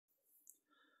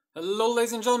Hello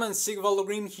ladies and gentlemen, Sigvaldo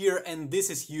Green here, and this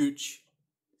is huge.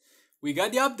 We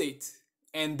got the update,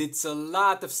 and it's a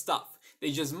lot of stuff.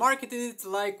 They just marketed it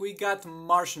like we got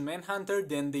Martian Manhunter,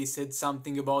 then they said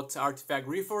something about artifact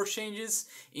reforge changes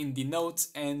in the notes,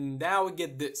 and now we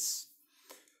get this.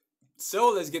 So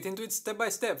let's get into it step by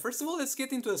step. First of all, let's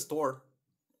get into the store.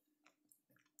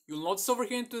 You'll notice over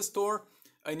here into the store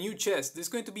a new chest. This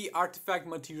is going to be artifact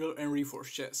material and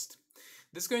reforge chest.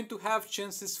 This is going to have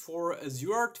chances for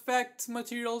Azure artifact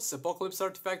materials, Apocalypse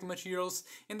artifact materials,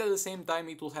 and at the same time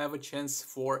it will have a chance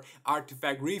for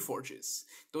artifact reforges.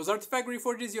 Those artifact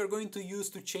reforges you're going to use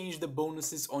to change the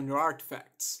bonuses on your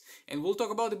artifacts. And we'll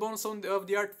talk about the bonus of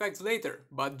the artifacts later,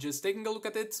 but just taking a look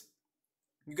at it,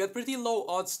 you got pretty low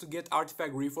odds to get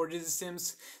artifact reforges it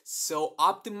seems, so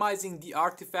optimizing the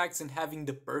artifacts and having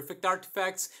the perfect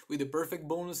artifacts with the perfect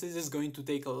bonuses is going to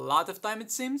take a lot of time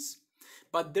it seems.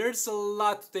 But there's a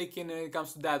lot to take in when it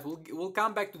comes to that. We'll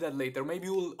come back to that later. Maybe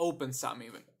we'll open some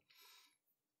even.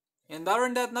 And other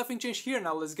than that, nothing changed here.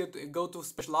 Now let's go to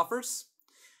special offers.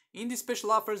 In the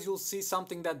special offers, you'll see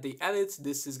something that they added.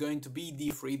 This is going to be the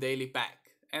free daily pack.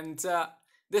 And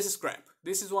this is crap.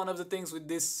 This is one of the things with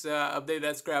this update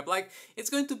that's crap. Like, it's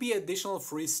going to be additional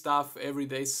free stuff every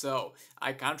day, so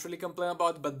I can't really complain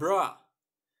about it. But bruh,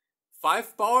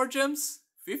 5 power gems,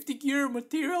 50 gear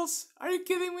materials? Are you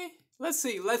kidding me? Let's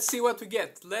see what we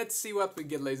get. Let's see what we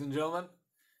get, ladies and gentlemen.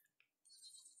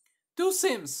 2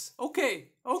 sims. Okay.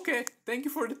 Thank you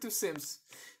for the 2 sims.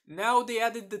 Now they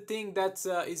added the thing that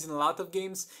is in a lot of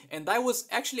games, and I was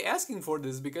actually asking for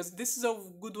this because this is a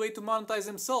good way to monetize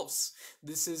themselves.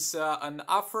 This is an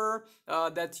offer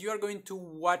that you are going to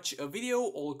watch a video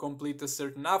or complete a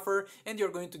certain offer, and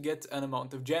you're going to get an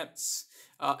amount of gems.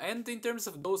 And in terms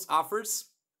of those offers,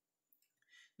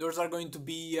 those are going to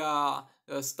be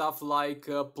stuff like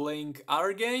playing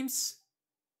other games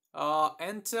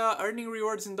and earning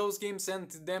rewards in those games and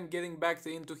them getting back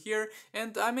into here.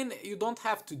 And I mean, you don't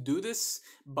have to do this,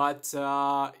 but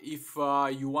if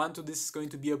you want to, this is going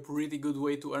to be a pretty good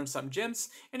way to earn some gems,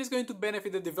 and it's going to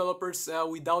benefit the developers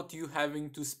without you having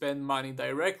to spend money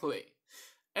directly.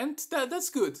 And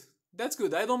that's good. That's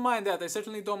good. I don't mind that. I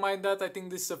certainly don't mind that. I think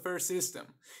this is a fair system.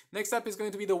 Next up is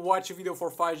going to be the watch video for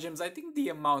 5 gems. I think the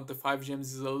amount of 5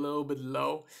 gems is a little bit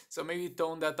low, so maybe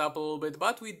tone that up a little bit.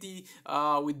 But with the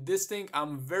with this thing,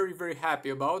 I'm very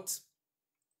happy about,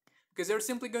 because they're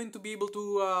simply going to be able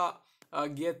to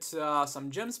get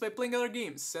some gems by playing other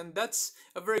games, and that's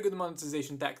a very good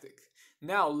monetization tactic.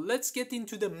 Now let's get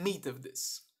into the meat of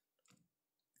this.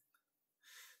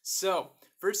 So,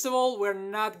 first of all, we're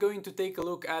not going to take a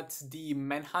look at the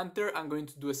Manhunter. I'm going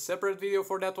to do a separate video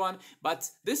for that one, but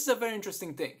this is a very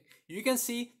interesting thing. You can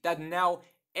see that now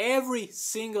every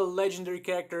single legendary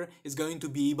character is going to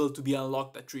be able to be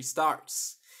unlocked at 3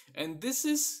 stars. And this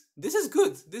is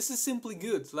good. This is simply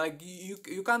good. Like,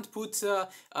 you can't put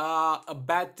a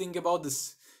bad thing about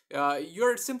this.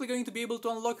 You're simply going to be able to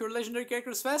unlock your legendary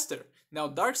characters faster. Now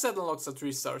Darkseid unlocks at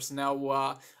 3 stars,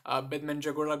 now Batman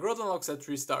Jaguar Growth unlocks at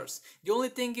 3 stars. The only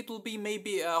thing it will be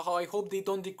maybe how I hope they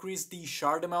don't decrease the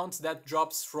shard amount that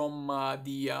drops from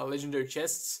the legendary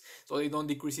chests, so they don't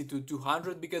decrease it to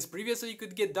 200, because previously you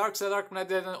could get Darkseid, Dark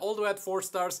Knight, and all the way at 4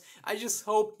 stars. I just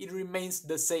hope it remains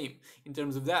the same in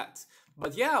terms of that.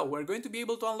 But yeah, we're going to be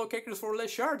able to unlock characters for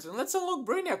less shards, and let's unlock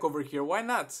Brainiac over here, why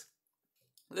not?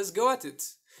 Let's go at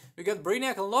it. We got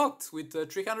Brainiac unlocked with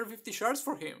 350 shards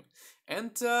for him.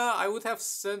 And I would have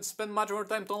spent much more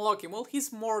time to unlock him. Well,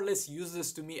 he's more or less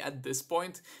useless to me at this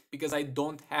point, because I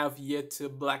don't have yet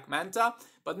Black Manta.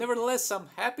 But nevertheless, I'm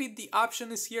happy the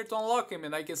option is here to unlock him,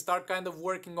 and I can start kind of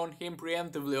working on him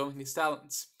preemptively on his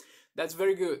talents. That's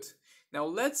very good. Now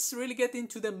let's really get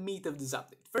into the meat of this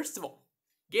update. First of all,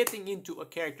 getting into a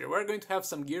character. We're going to have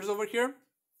some gears over here.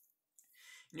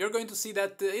 You're going to see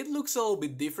that it looks a little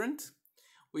bit different.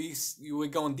 We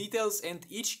go on details, and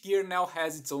each gear now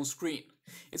has its own screen.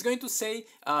 It's going to say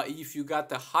if you got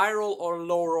a high roll or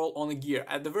low roll on a gear.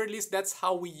 At the very least, that's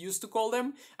how we used to call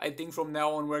them. I think from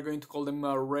now on we're going to call them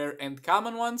rare and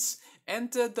common ones. And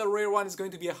the rare one is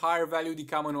going to be a higher value, the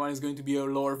common one is going to be a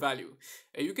lower value.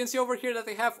 You can see over here that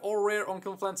I have all rare on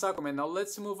Confluence Aquaman. Now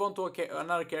let's move on to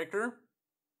another character.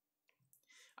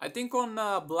 I think on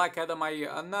Black Adam,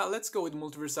 let's go with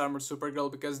Multiverse Armor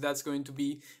Supergirl, because that's going to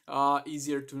be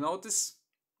easier to notice.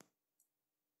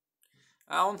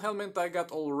 On Helmet, I got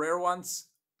all rare ones.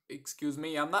 Excuse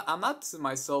me, I'm not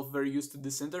myself very used to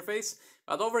this interface.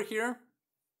 But over here,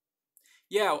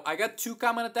 yeah, I got 2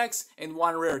 common attacks and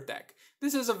 1 rare attack.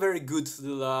 This is a very good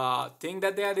thing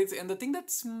that they added, and the thing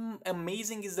that's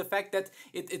amazing is the fact that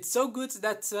it's so good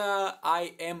that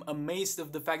I am amazed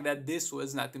of the fact that this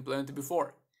was not implemented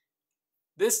before.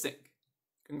 this thing.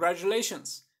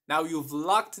 Congratulations. Now you've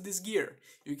locked this gear.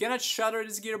 You cannot shatter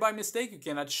this gear by mistake. You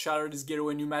cannot shatter this gear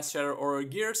when you mass shatter or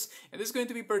gears. And this is going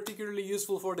to be particularly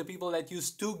useful for the people that use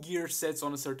 2 gear sets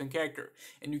on a certain character.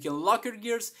 And you can lock your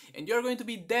gears and you're going to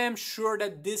be damn sure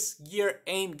that this gear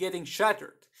ain't getting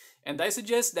shattered. And I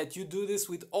suggest that you do this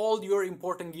with all your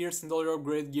important gears and all your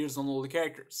upgrade gears on all the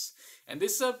characters. And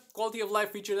this is a quality of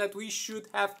life feature that we should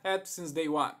have had since day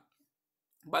one.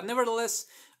 But nevertheless,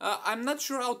 I'm not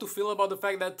sure how to feel about the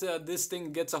fact that this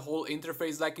thing gets a whole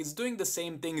interface. Like, it's doing the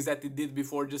same things that it did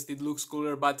before, just it looks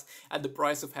cooler, but at the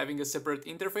price of having a separate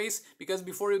interface. Because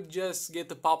before you just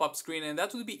get a pop-up screen and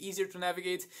that would be easier to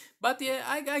navigate. But yeah,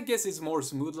 I guess it's more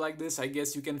smooth like this. I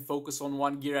guess you can focus on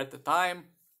one gear at a time.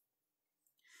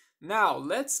 Now,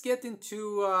 let's get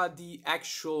into the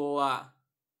actual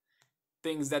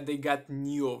things that they got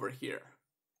new over here.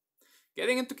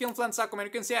 Getting into Kilnflan Sakuman, you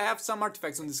can see I have some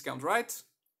artifacts on discount, right?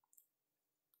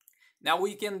 Now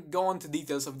we can go on to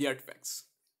details of the artifacts.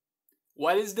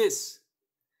 What is this?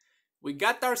 We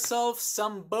got ourselves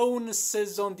some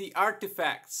bonuses on the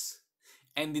artifacts.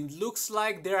 And it looks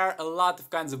like there are a lot of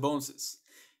kinds of bonuses.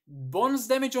 Bonus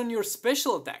damage on your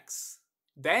special attacks.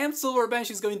 Damn, Silver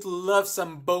Bench is going to love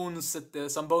some bonus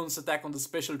attack on the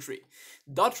special tree.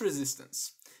 Dodge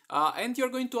resistance. And you're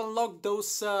going to unlock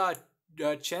those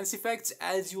chance effects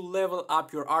as you level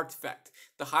up your artifact.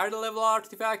 The higher the level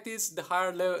artifact is,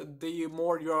 the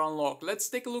more you're unlocked. Let's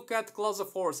take a look at Claws of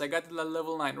Horse. I got it at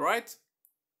level 9, right?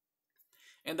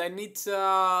 And I need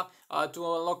to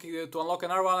unlock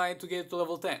another one. I need to get it to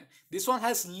level 10. This one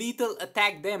has lethal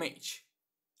attack damage.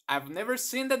 I've never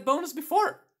seen that bonus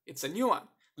before. It's a new one.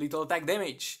 Lethal attack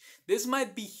damage. This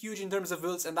might be huge in terms of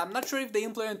builds, and I'm not sure if they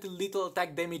implemented lethal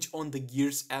attack damage on the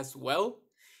gears as well.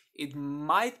 It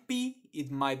might be,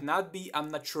 it might not be, I'm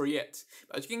not sure yet.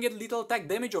 But you can get lethal attack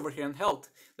damage over here and health.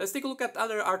 Let's take a look at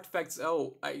other artifacts.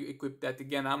 Oh, I equipped that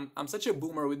again. I'm such a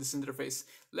boomer with this interface.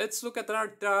 Let's look at an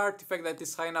artifact that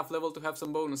is high enough level to have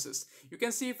some bonuses. You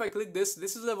can see if I click this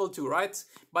is level 2, right?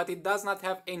 But it does not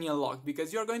have any unlock,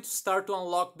 because you're going to start to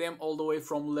unlock them all the way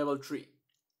from level 3.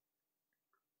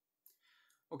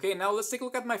 Okay, now let's take a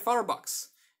look at my firebox.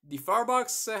 The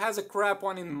firebox has a crap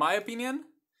one in my opinion.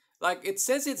 Like, it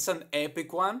says it's an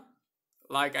epic one.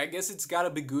 Like, I guess it's gotta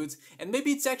be good. And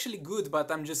maybe it's actually good,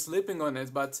 but I'm just sleeping on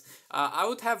it. But I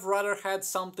would have rather had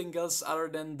something else other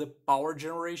than the power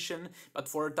generation. But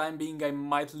for the time being, I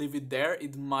might leave it there.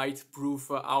 It might prove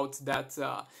out that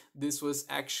this was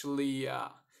actually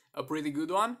a pretty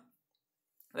good one.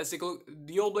 Let's take a look.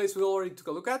 The old blades we already took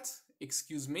a look at.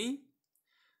 Excuse me.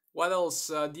 What else?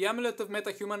 The Amulet of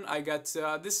Metahuman, I got,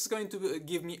 this is going to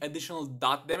give me additional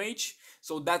dot damage,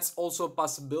 so that's also a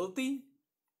possibility.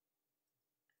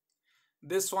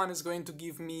 This one is going to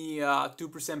give me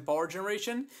 2% power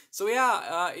generation. So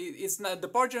yeah, it's not, the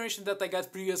power generation that I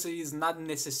got previously is not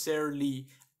necessarily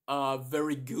a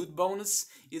very good bonus.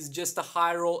 It's just a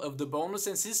high roll of the bonus,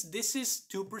 and since this is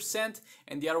 2%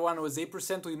 and the other one was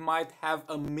 8%, we might have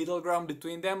a middle ground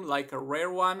between them, like a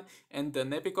rare one and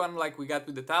an epic one like we got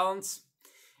with the talents.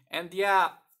 And yeah,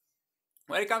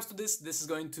 when it comes to this is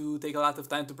going to take a lot of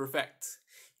time to perfect.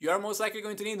 You are most likely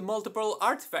going to need multiple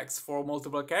artifacts for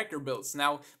multiple character builds.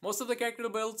 Now, most of the character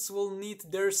builds will need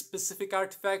their specific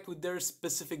artifact with their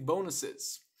specific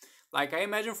bonuses. Like, I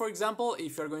imagine, for example,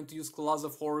 if you're going to use Claws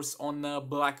of Horse on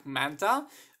Black Manta,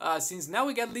 since now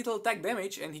we get lethal attack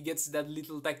damage and he gets that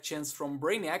lethal attack chance from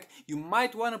Brainiac, you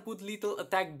might want to put lethal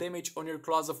attack damage on your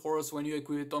Claws of Horse when you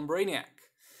equip it on Brainiac.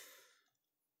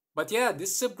 But yeah,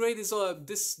 this upgrade is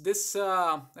this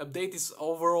update is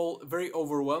overall very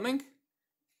overwhelming.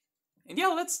 And yeah,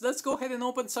 let's go ahead and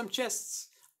open some chests.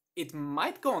 It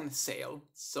might go on sale,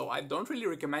 so I don't really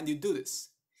recommend you do this.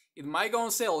 It might go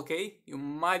on sale, okay? You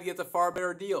might get a far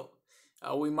better deal.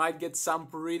 We might get some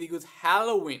pretty good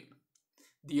Halloween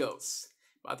deals.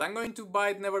 But I'm going to buy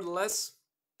it nevertheless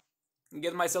and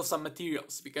get myself some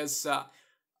materials. Because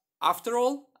after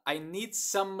all, I need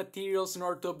some materials in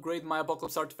order to upgrade my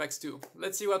Apocalypse artifacts too.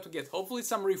 Let's see what we get. Hopefully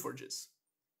some reforges.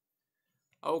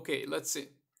 Okay, let's see.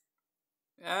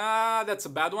 That's a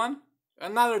bad one.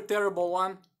 Another terrible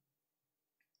one.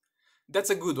 That's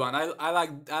a good one. I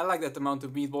like that amount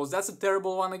of meatballs. That's a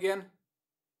terrible one again.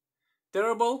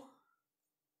 Terrible.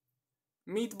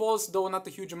 Meatballs, though not a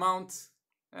huge amount.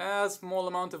 A small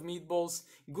amount of meatballs.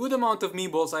 Good amount of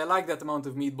meatballs. I like that amount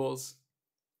of meatballs.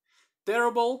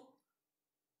 Terrible.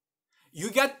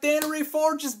 You got 10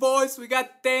 reforges, boys. We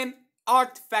got 10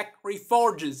 artifact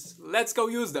reforges. Let's go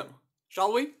use them,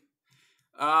 shall we?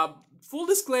 Full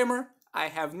disclaimer. I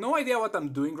have no idea what I'm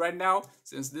doing right now,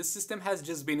 since this system has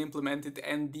just been implemented,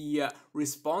 and the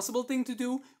responsible thing to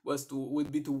do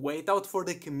would be to wait out for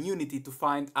the community to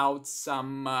find out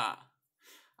some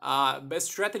best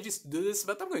strategies to do this,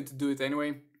 but I'm going to do it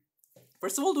anyway.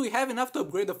 First of all, do we have enough to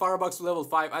upgrade the firebox to level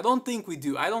 5? I don't think we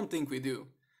do. I don't think we do.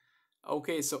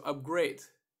 Okay, so upgrade.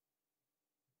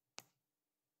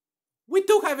 We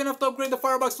do have enough to upgrade the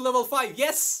firebox to level 5.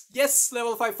 Yes! Yes,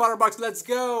 level 5 firebox, let's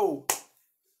go!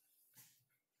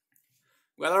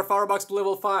 We got our firebox to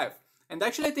level 5. And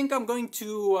actually I think I'm going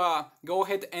to go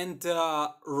ahead and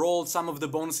roll some of the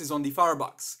bonuses on the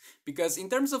firebox. Because in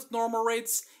terms of normal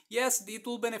rates, yes, it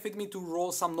will benefit me to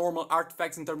roll some normal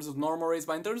artifacts in terms of normal rates,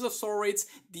 but in terms of soul rates,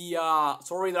 the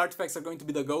soul rate artifacts are going to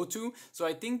be the go-to. So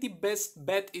I think the best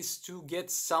bet is to get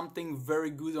something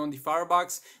very good on the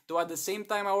firebox, though at the same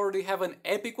time I already have an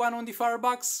epic one on the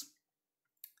firebox.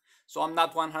 So I'm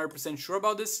not 100% sure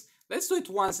about this. Let's do it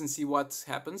once and see what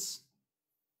happens.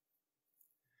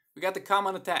 We got the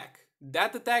common attack.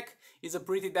 That attack is a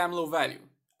pretty damn low value.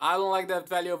 I don't like that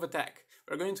value of attack.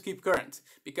 We're going to keep current,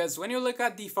 because when you look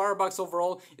at the firebox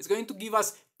overall, it's going to give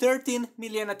us 13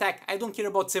 million attack. I don't care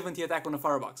about 70 attack on a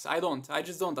firebox. I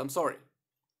just don't, I'm sorry.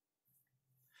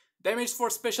 Damage for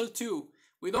special 2.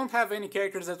 We don't have any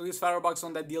characters that use firebox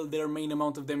on that deal their main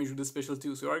amount of damage with the special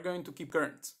 2, so we're going to keep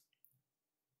current.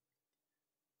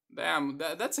 Damn,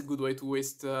 that's a good way to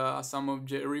waste some of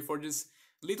REFORGE's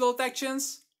little attack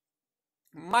chance.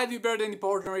 Might be better than the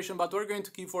power generation, but we're going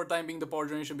to keep for time being the power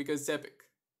generation because it's epic.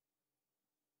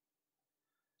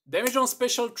 Damage on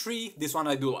special 3, this one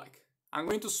I do like. I'm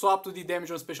going to swap to the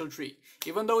damage on special 3.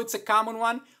 Even though it's a common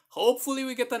one, hopefully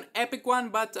we get an epic one,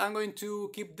 but I'm going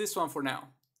to keep this one for now.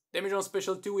 Damage on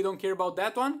special 2, we don't care about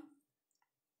that one.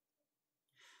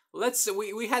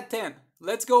 We had 10.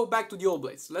 Let's go back to the old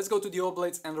blades. Let's go to the old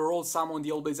blades and roll some on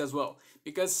the old blades as well.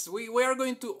 Because we are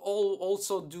going to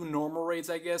also do normal raids,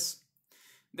 I guess.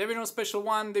 Damage on special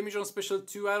 1, damage on special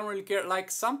 2, I don't really care.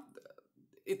 Like,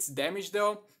 it's damage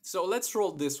though. So let's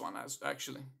roll this one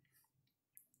actually.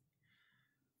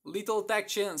 Little attack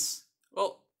chance.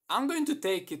 Well, I'm going to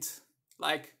take it.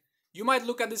 Like, you might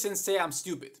look at this and say I'm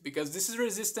stupid, because this is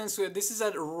resistance, this is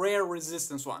a rare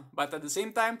resistance one. But at the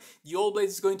same time, the old blade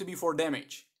is going to be for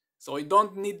damage. So I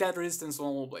don't need that resistance on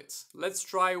all blades. Let's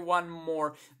try one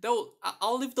more. Though,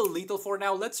 I'll leave the lethal for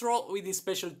now. Let's roll with the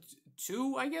special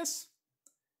 2, I guess.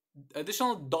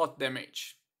 Additional dot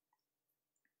damage.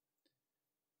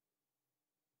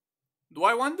 Do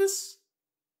I want this?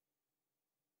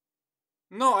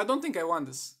 No, I don't think I want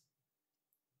this.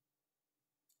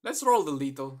 Let's roll the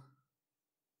lethal.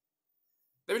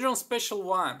 Damage on special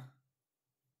 1.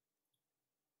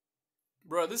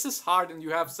 Bro, this is hard and you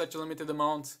have such a limited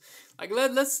amount. Like,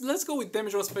 let's go with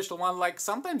damage on special 1. Like,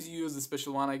 sometimes you use the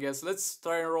special 1, I guess. Let's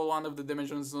try and roll one of the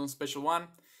damage on special 1.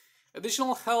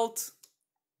 Additional health.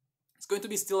 It's going to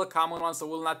be still a common one, so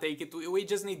we'll not take it. We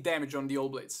just need damage on the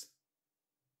old blades.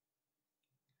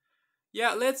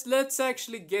 Yeah, let's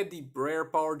actually get the rare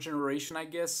power generation, I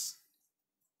guess.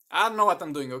 I don't know what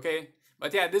I'm doing, okay?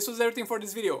 But yeah, this was everything for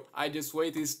this video. I just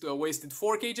wasted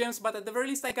 4k gems, but at the very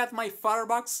least I got my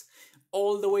firebox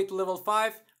all the way to level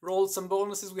 5. Rolled some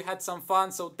bonuses, we had some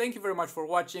fun, so thank you very much for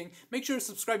watching. Make sure to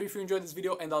subscribe if you enjoyed this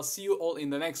video, and I'll see you all in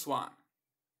the next one.